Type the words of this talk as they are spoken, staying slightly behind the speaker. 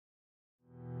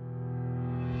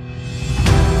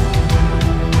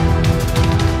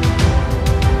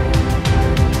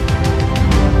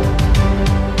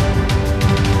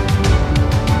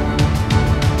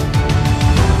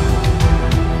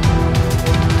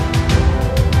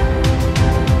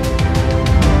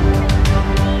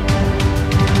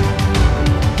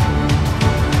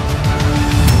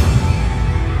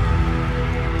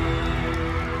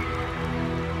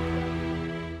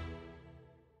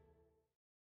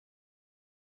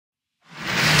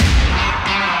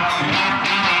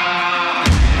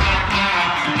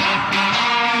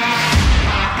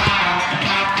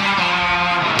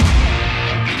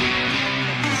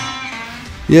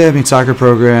Yeah, I mean, soccer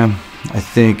program, I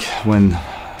think when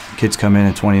kids come in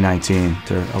 2019,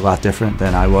 they're a lot different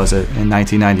than I was in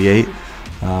 1998.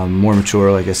 More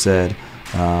mature, like I said,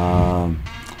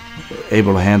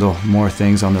 able to handle more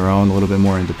things on their own, a little bit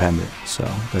more independent. So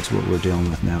that's what we're dealing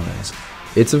with nowadays.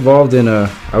 It's evolved in I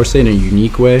would say in a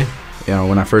unique way. You know,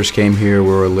 when I first came here, we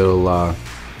were a little all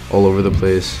over the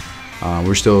place.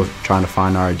 We're still trying to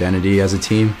find our identity as a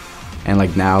team. And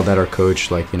like now that our coach,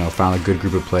 like, you know, found a good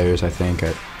group of players, I think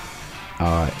at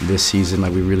this season,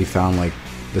 like we really found like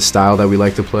the style that we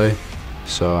like to play.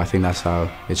 So I think that's how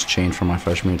it's changed from my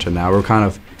freshman year to now. We're kind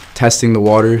of testing the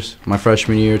waters my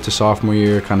freshman year to sophomore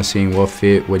year, kind of seeing what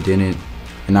fit, what didn't.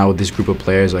 And now with this group of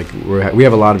players, like we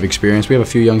have a lot of experience. We have a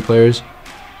few young players,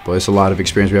 but it's a lot of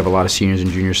experience. We have a lot of seniors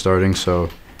and juniors starting. So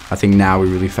I think now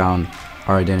we really found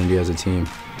our identity as a team.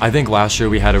 I think last year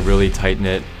we had a really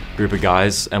tight-knit group of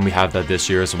guys, and we have that this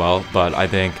year as well. But I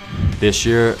think this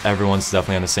year everyone's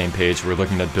definitely on the same page. We're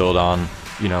looking to build on,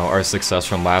 you know, our success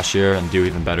from last year and do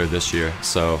even better this year.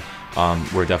 So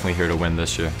we're definitely here to win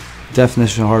this year.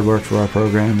 Definition of hard work for our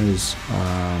program is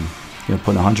you know,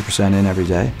 putting 100% in every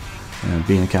day,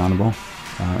 being accountable,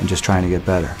 and just trying to get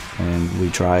better. And we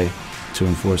try to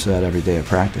enforce that every day at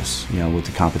practice, you know, with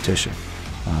the competition.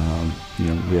 You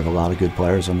know, we have a lot of good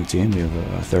players on the team. We have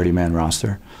a 30-man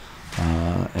roster.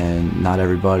 And not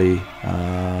everybody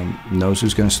knows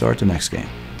who's going to start the next game.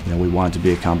 You know, we want it to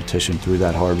be a competition through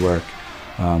that hard work,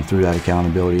 through that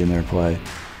accountability in their play,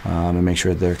 and make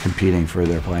sure that they're competing for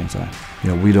their playing time. You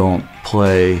know, we don't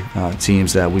play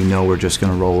teams that we know we're just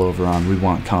going to roll over on. We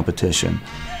want competition,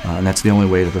 and that's the only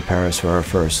way to prepare us for our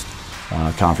first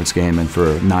conference game and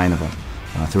for 9 of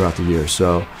them throughout the year.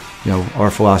 So, you know, our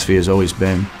philosophy has always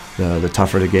been the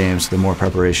tougher the games, the more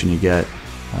preparation you get.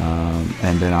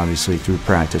 And then obviously through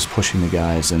practice pushing the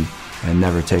guys and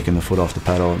never taking the foot off the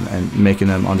pedal and making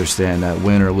them understand that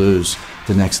win or lose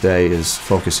the next day is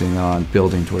focusing on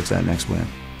building towards that next win.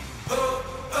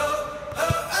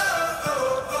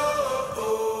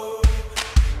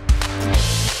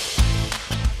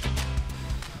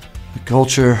 The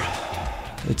culture,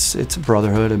 it's a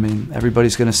brotherhood. I mean,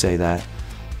 everybody's going to say that.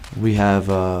 We have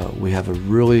a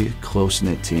really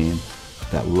close-knit team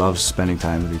that loves spending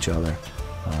time with each other.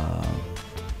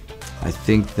 I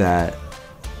think that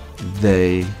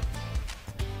they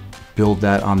build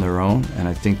that on their own, and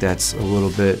I think that's a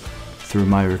little bit through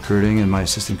my recruiting and my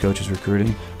assistant coach's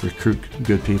recruiting. Recruit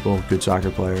good people, good soccer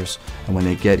players, and when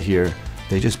they get here,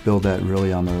 they just build that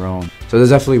really on their own. So there's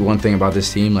definitely one thing about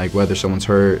this team, like whether someone's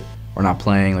hurt or not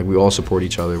playing, like we all support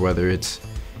each other, whether it's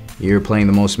you're playing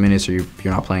the most minutes or you're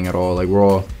not playing at all. Like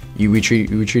we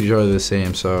treat each other the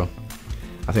same. So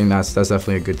I think that's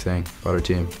definitely a good thing about our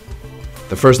team.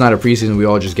 The first night of preseason, we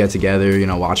all just get together, you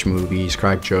know, watch movies,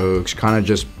 crack jokes, kind of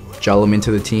just gel them into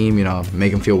the team, you know,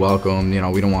 make them feel welcome. You know,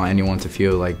 we don't want anyone to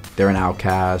feel like they're an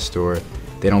outcast or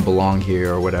they don't belong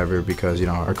here or whatever, because, you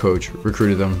know, our coach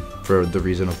recruited them for the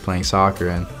reason of playing soccer,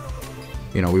 and,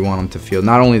 you know, we want them to feel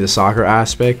not only the soccer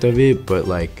aspect of it, but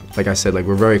like I said, like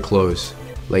we're very close.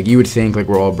 Like you would think like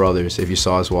we're all brothers if you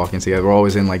saw us walking together. We're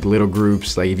always in like little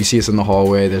groups. Like if you see us in the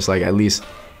hallway, there's like at least,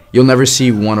 you'll never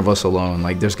see one of us alone.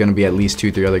 Like there's gonna be at least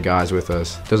 2-3 other guys with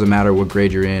us. Doesn't matter what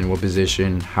grade you're in, what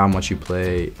position, how much you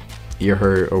play, you're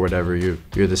hurt or whatever, you're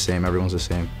the same, everyone's the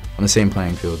same, on the same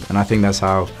playing field. And I think that's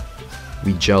how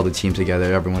we gel the team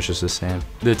together, everyone's just the same.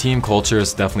 The team culture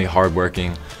is definitely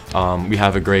hardworking. We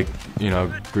have a great, you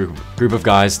know, group of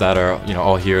guys that are, you know,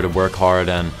 all here to work hard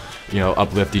and, you know,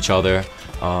 uplift each other.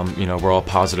 You know, we're all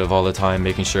positive all the time,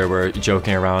 making sure we're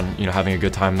joking around, you know, having a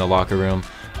good time in the locker room.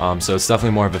 So it's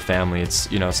definitely more of a family.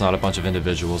 It's, you know, it's not a bunch of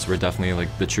individuals. We're definitely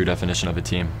like the true definition of a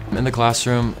team. In the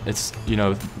classroom, it's, you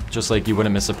know, just like you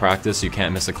wouldn't miss a practice, you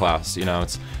can't miss a class. You know,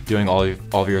 it's doing all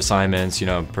of your assignments, you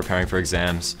know, preparing for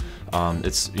exams.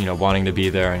 It's, you know, wanting to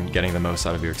be there and getting the most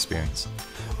out of your experience.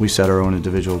 We set our own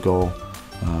individual goal.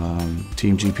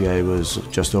 Team GPA was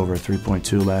just over a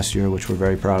 3.2 last year, which we're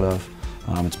very proud of.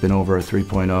 It's been over a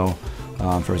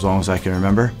 3.0 for as long as I can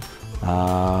remember.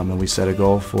 And we set a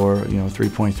goal for, you know,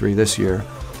 3.3 this year.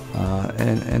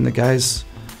 And the guys,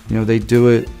 you know, they do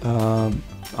it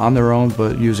on their own,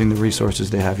 but using the resources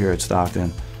they have here at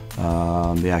Stockton.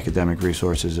 The academic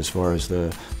resources as far as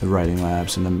the writing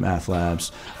labs and the math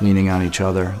labs, leaning on each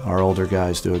other. Our older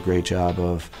guys do a great job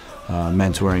of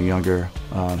mentoring younger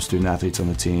student athletes on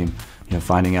the team, you know,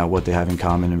 finding out what they have in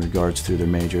common in regards to their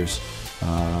majors,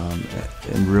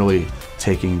 and really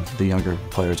taking the younger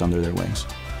players under their wings.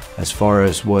 As far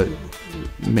as what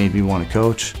made me want to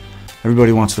coach,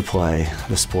 everybody wants to play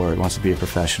the sport, wants to be a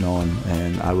professional,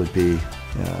 and I would be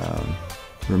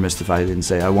remiss if I didn't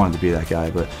say I wanted to be that guy.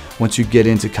 But once you get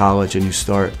into college and you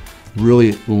start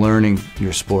really learning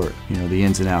your sport, you know, the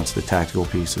ins and outs, the tactical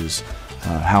pieces,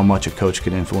 how much a coach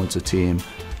can influence a team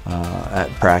at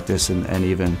practice and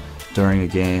even during a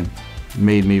game,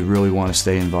 made me really want to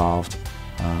stay involved.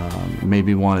 Made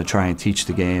me want to try and teach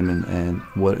the game and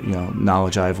what, you know,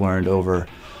 knowledge I've learned over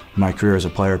my career as a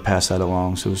player, pass that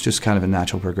along. So it was just kind of a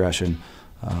natural progression.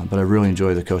 But I really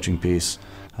enjoy the coaching piece,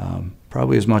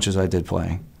 probably as much as I did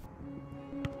playing.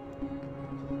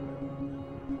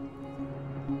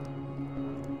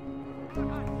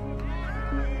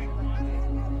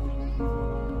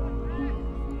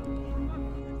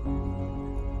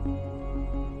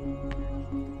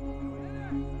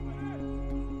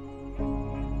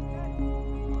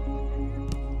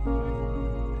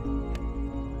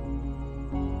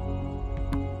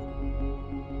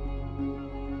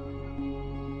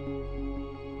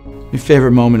 My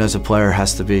favorite moment as a player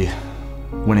has to be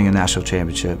winning a national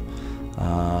championship.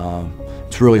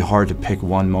 It's really hard to pick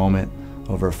one moment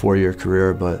over a 4-year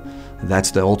career, but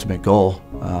that's the ultimate goal.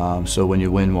 So when you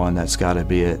win one, that's got to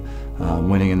be it.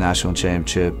 Winning a national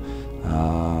championship,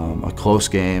 a close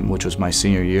game, which was my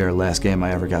senior year, last game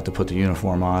I ever got to put the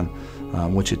uniform on,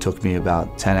 which it took me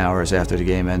about 10 hours after the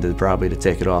game ended probably to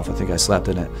take it off. I think I slept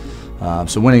in it.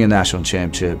 So winning a national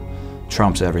championship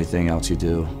trumps everything else you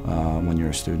do when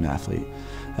you're a student athlete.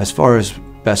 As far as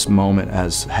best moment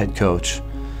as head coach,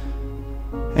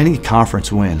 any conference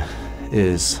win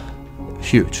is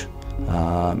huge.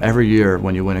 Every year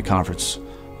when you win a conference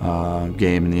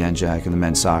game in the NJAC and the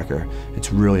men's soccer,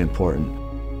 it's really important.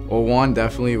 Well, one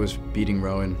definitely was beating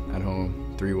Rowan at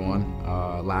home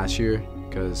 3-1 last year,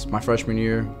 because my freshman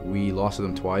year we lost to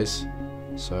them twice.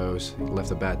 So it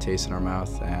left a bad taste in our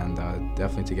mouth, and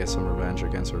definitely to get some revenge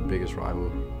against our biggest rival.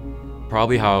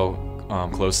 Probably how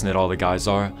close-knit all the guys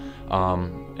are.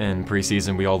 In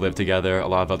preseason, we all live together. A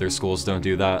lot of other schools don't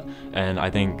do that, and I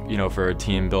think, you know, for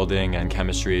team building and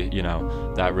chemistry, you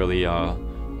know, that really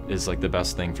is like the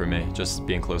best thing for me, just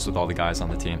being close with all the guys on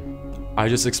the team. I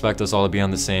just expect us all to be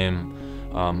on the same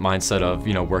mindset of,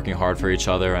 you know, working hard for each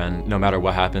other, and no matter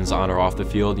what happens on or off the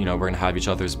field, you know, we're gonna have each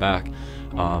other's back.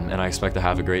 And I expect to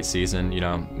have a great season, you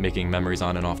know, making memories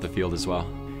on and off the field as well.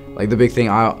 Like the big thing,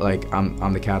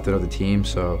 I'm the captain of the team,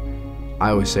 so I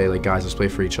always say, like, guys, let's play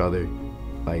for each other.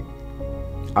 Like,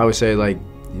 I always say, like,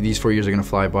 these 4 years are gonna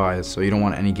fly by, so you don't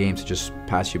want any game to just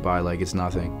pass you by like it's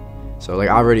nothing. So, like,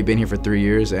 I've already been here for 3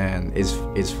 years, and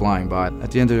it's flying by.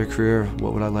 At the end of their career,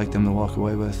 what would I like them to walk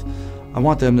away with? I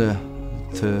want them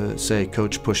to say,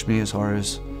 Coach pushed me as hard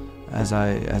as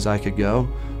I could go.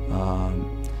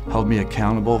 Held me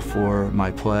accountable for my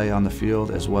play on the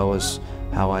field as well as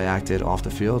how I acted off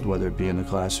the field, whether it be in the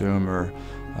classroom or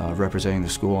representing the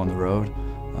school on the road.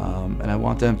 And I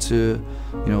want them to,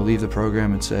 you know, leave the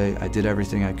program and say, I did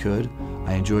everything I could.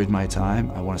 I enjoyed my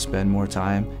time. I want to spend more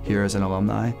time here as an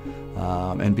alumni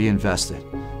and be invested.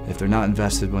 If they're not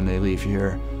invested when they leave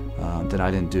here, then I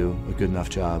didn't do a good enough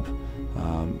job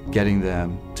getting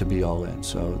them to be all in.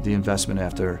 So the investment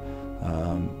after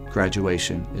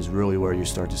graduation is really where you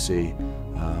start to see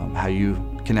how you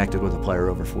connected with a player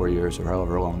over 4 years or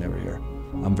however long they were here.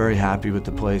 I'm very happy with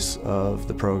the place of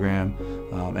the program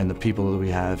and the people that we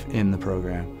have in the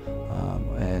program.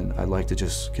 And I'd like to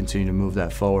just continue to move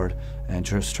that forward and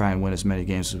just try and win as many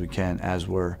games as we can as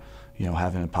we're, you know,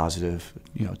 having a positive,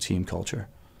 you know, team culture.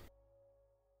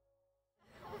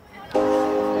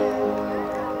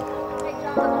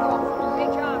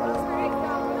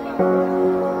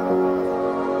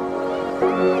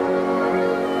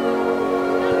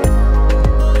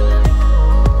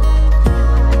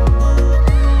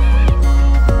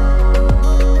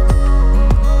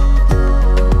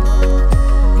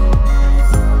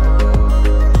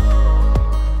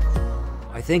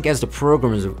 I think as the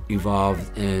program has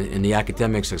evolved and the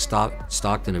academics of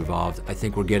Stockton evolved, I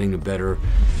think we're getting a better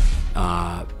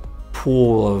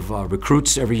pool of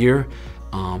recruits every year.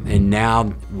 And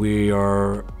now we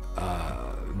are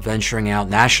venturing out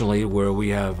nationally, where we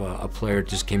have a player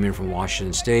just came in from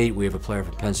Washington State. We have a player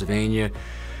from Pennsylvania.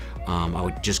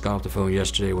 I just got off the phone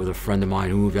yesterday with a friend of mine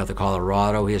who moved out to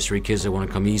Colorado. He has 3 kids that want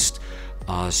to come east.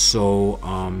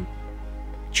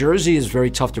 Jersey is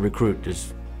very tough to recruit.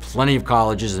 There's plenty of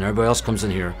colleges and everybody else comes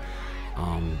in here.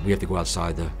 We have to go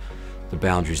outside the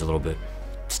boundaries a little bit.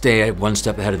 Stay one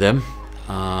step ahead of them.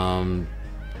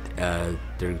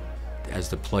 As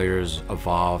the players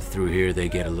evolve through here, they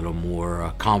get a little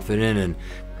more confident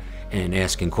and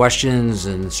asking questions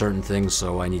and certain things,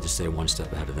 so I need to stay one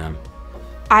step ahead of them.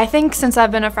 I think since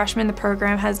I've been a freshman, the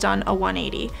program has done a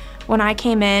 180. When I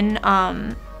came in,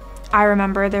 I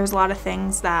remember there was a lot of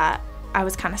things that I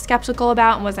was kind of skeptical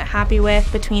about and wasn't happy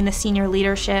with, between the senior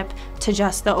leadership to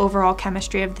just the overall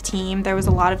chemistry of the team. There was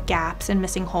a lot of gaps and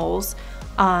missing holes.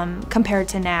 Compared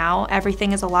to now,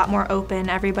 everything is a lot more open,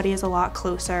 everybody is a lot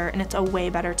closer, and it's a way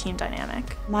better team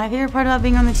dynamic. My favorite part about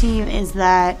being on the team is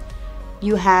that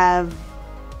you have,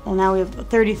 well, now we have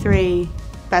 33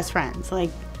 best friends. Like,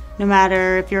 no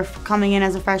matter if you're coming in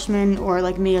as a freshman or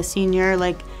like me, a senior,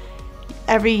 like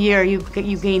every year you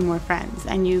gain more friends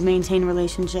and you maintain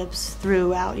relationships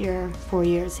throughout your 4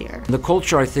 years here. The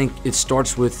culture, I think, it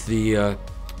starts with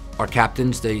our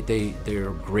captains.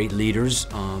 They're great leaders,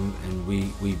 and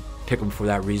we pick them for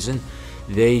that reason.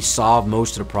 They solve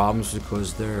most of the problems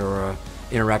because they're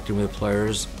interacting with the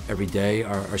players every day.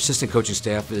 Our assistant coaching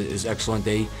staff is excellent.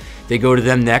 They go to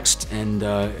them next, and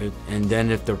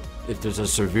then if there's a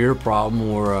severe problem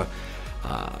or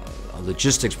a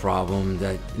logistics problem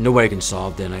that nobody can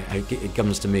solve, then it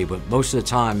comes to me. But most of the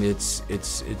time, it's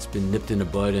been nipped in the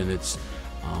bud, and it's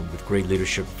with great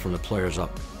leadership from the players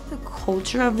up. The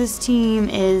culture of this team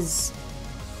is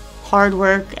hard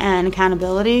work and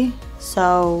accountability.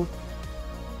 So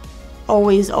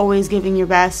always giving your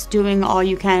best, doing all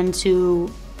you can to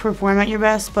perform at your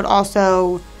best, but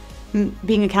also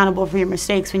being accountable for your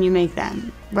mistakes when you make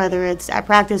them, whether it's at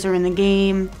practice or in the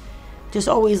game. Just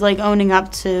always like owning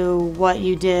up to what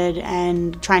you did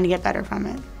and trying to get better from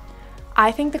it.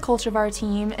 I think the culture of our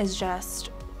team is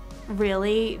just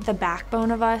really the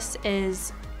backbone of us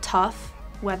is tough,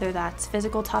 whether that's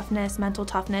physical toughness, mental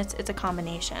toughness, it's a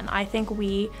combination. I think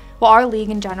our league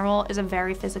in general is a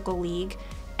very physical league,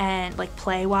 and like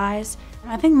play-wise.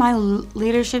 I think my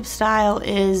leadership style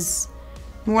is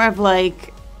more of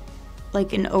like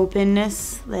an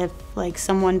openness. If like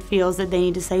someone feels that they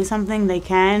need to say something, they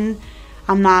can.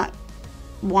 I'm not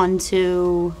one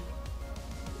to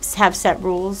have set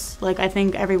rules. Like, I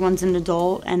think everyone's an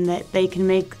adult and that they can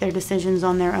make their decisions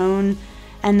on their own,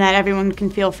 and that everyone can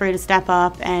feel free to step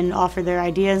up and offer their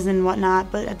ideas and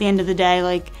whatnot. But at the end of the day,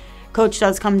 like, Coach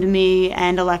does come to me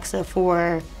and Alexa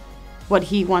for what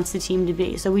he wants the team to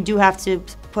be. So we do have to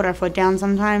put our foot down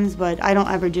sometimes, but I don't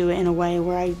ever do it in a way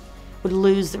where I would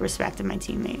lose the respect of my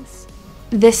teammates.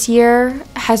 This year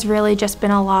has really just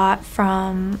been a lot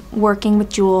from working with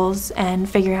Jules and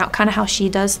figuring out kind of how she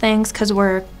does things, because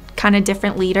we're kind of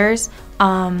different leaders.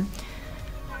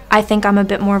 I think I'm a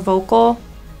bit more vocal.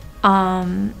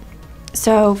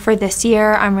 So for this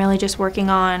year, I'm really just working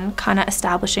on kind of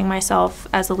establishing myself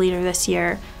as a leader this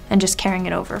year and just carrying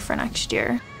it over for next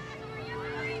year.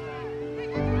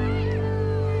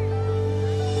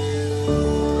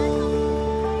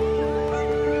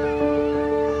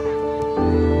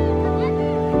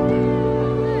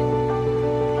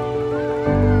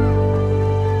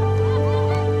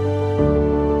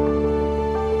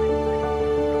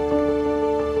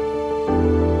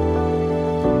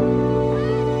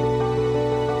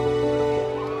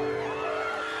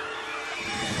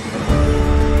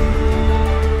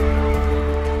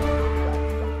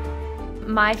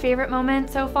 My favorite moment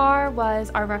so far was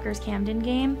our Rutgers-Camden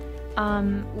game.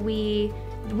 We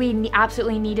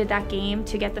absolutely needed that game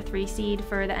to get the 3 seed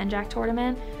for the NJAC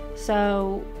tournament.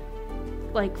 So,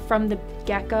 like, from the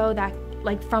get-go,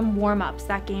 from warm-ups,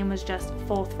 that game was just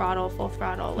full throttle,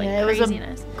 like, yeah,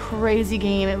 craziness. It was a crazy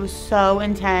game. It was so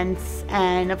intense,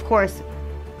 and of course,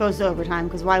 it goes to overtime,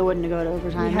 because why wouldn't it go to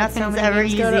overtime? Nothing's ever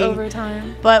easy. Go to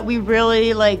overtime. But we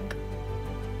really,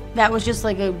 that was just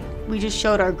we just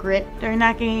showed our grit during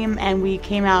that game, and we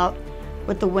came out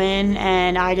with the win.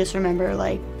 And I just remember,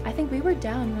 I think we were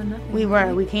down 1-0. We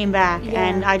were. We came back, yeah.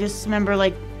 And I just remember,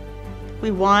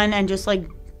 we won and just,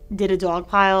 did a dog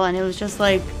pile, and it was just,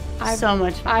 so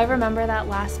much fun. I remember that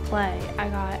last play.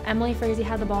 Emily Frazee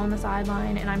had the ball on the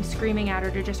sideline, and I'm screaming at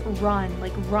her to just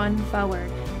run forward.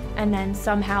 And then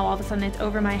somehow, all of a sudden, it's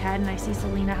over my head, and I see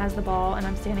Selena has the ball, and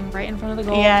I'm standing right in front of the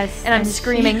goal. Yes. And I'm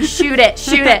screaming, shoot it,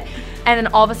 shoot it. And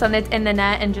then all of a sudden, it's in the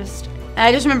net, and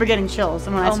I just remember getting chills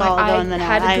when I saw it go in the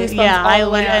net. I had goosebumps all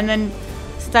the way up. And then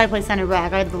since I play center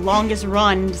back, I had the longest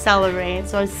run to celebrate.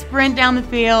 So I sprint down the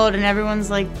field, and everyone's,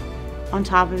 on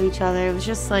top of each other. It was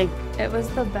just, It was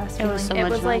the best feeling. It was so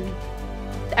much fun.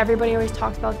 Everybody always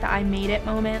talks about the I made it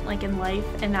moment, in life,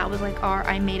 and that was, our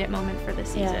I made it moment for the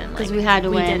season. Yeah, because we had to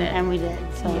win, did it. and we did.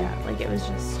 So. Yeah, it was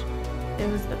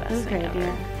the best thing ever.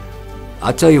 Yeah.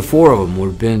 I'll tell you, 4 of them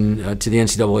would have been to the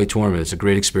NCAA tournament. It's a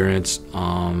great experience,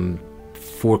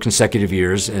 4 consecutive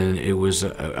years, and it was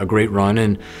a great run.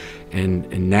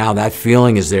 And now that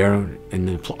feeling is there,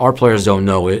 and our players don't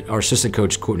know it. Our assistant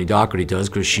coach, Courtney Doherty, does,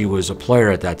 because she was a player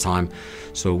at that time.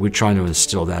 So we're trying to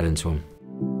instill that into them.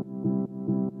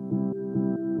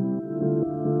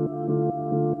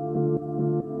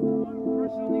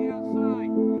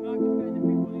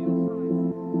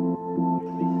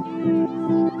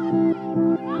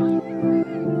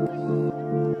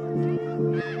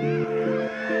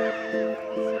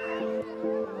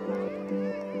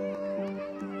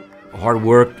 hard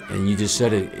work, and you just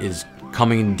said it, is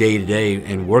coming day to day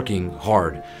and working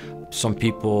hard. Some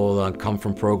people come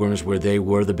from programs where they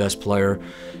were the best player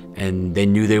and they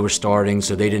knew they were starting,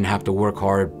 so they didn't have to work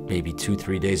hard. Maybe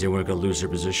 2-3 days they weren't going to lose their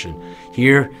position.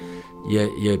 Here,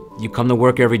 you come to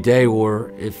work every day,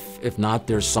 or if not,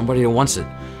 there's somebody that wants it.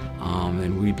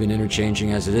 And we've been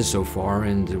interchanging as it is so far,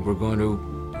 and we're going to,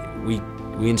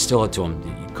 we instill it to them.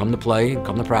 You come to play,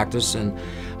 come to practice, and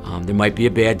there might be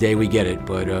a bad day, we get it,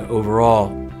 but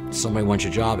overall, somebody wants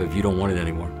your job if you don't want it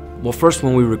anymore. Well, first,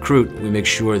 when we recruit, we make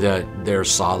sure that they're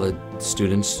solid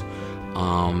students,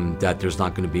 that there's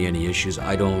not going to be any issues.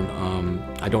 I don't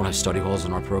have study halls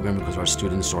in our program because our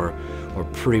students are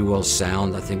pretty well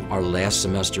sound. I think our last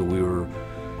semester we were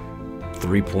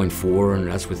 3.4, and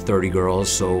that's with 30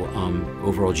 girls, so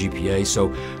overall GPA. So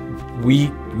we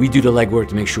do the legwork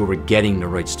to make sure we're getting the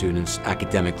right students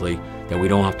academically that we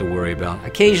don't have to worry about.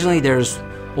 Occasionally there's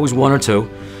always one or two,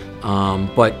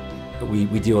 but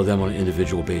we deal with them on an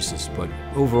individual basis. But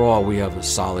overall we have a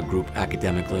solid group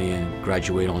academically and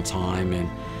graduate on time and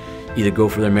either go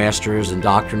for their master's and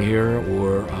doctorate here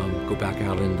or go back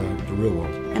out in the real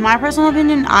world. In my personal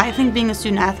opinion, I think being a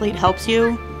student athlete helps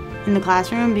you in the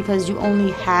classroom because you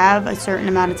only have a certain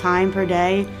amount of time per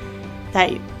day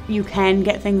that you can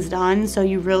get things done, so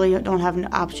you really don't have an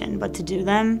option but to do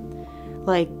them.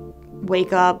 Like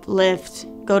wake up, lift,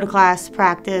 go to class,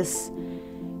 practice,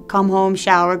 come home,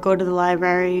 shower, go to the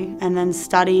library, and then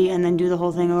study, and then do the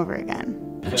whole thing over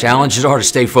again. The challenges are to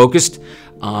stay focused,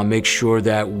 make sure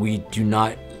that we do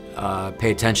not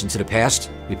pay attention to the past.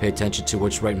 We pay attention to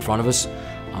what's right in front of us.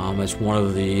 That's one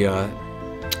of the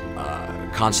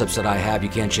concepts that I have. You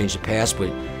can't change the past,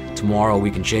 but tomorrow we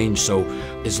can change. So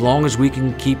as long as we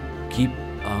can keep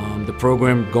the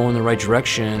program going in the right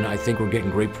direction, I think we're getting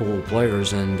a great pool of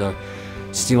players, and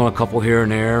stealing a couple here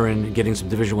and there and getting some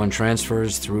Division I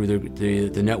transfers through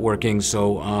the networking.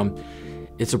 So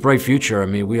it's a bright future. I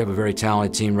mean, we have a very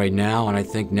talented team right now, and I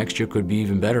think next year could be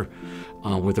even better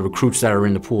with the recruits that are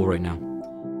in the pool right now.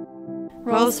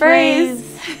 Roll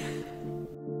sprays!